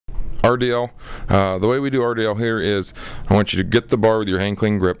RDL, the way we do RDL here is I want you to get the bar with your hang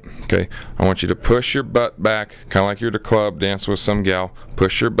clean grip. Okay, I want you to push your butt back, kind of like you're at a club dancing with some gal.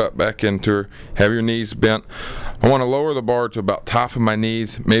 Push your butt back into her, have your knees bent. I want to lower the bar to about top of my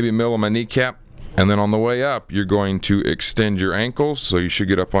knees, maybe middle of my kneecap. And then on the way up, you're going to extend your ankles, so you should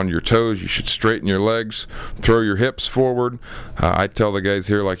get up on your toes. You should straighten your legs, throw your hips forward. I tell the guys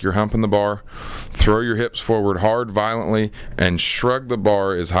here, like you're humping the bar, throw your hips forward hard, violently, and shrug the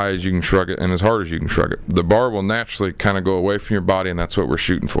bar as high as you can shrug it and as hard as you can shrug it. The bar will naturally kind of go away from your body, and that's what we're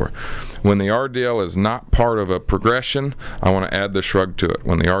shooting for. When the RDL is not part of a progression, I want to add the shrug to it.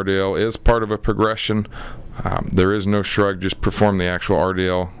 When the RDL is part of a progression, there is no shrug. Just perform the actual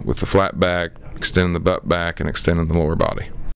RDL with the flat back, extending the butt back and extending the lower body.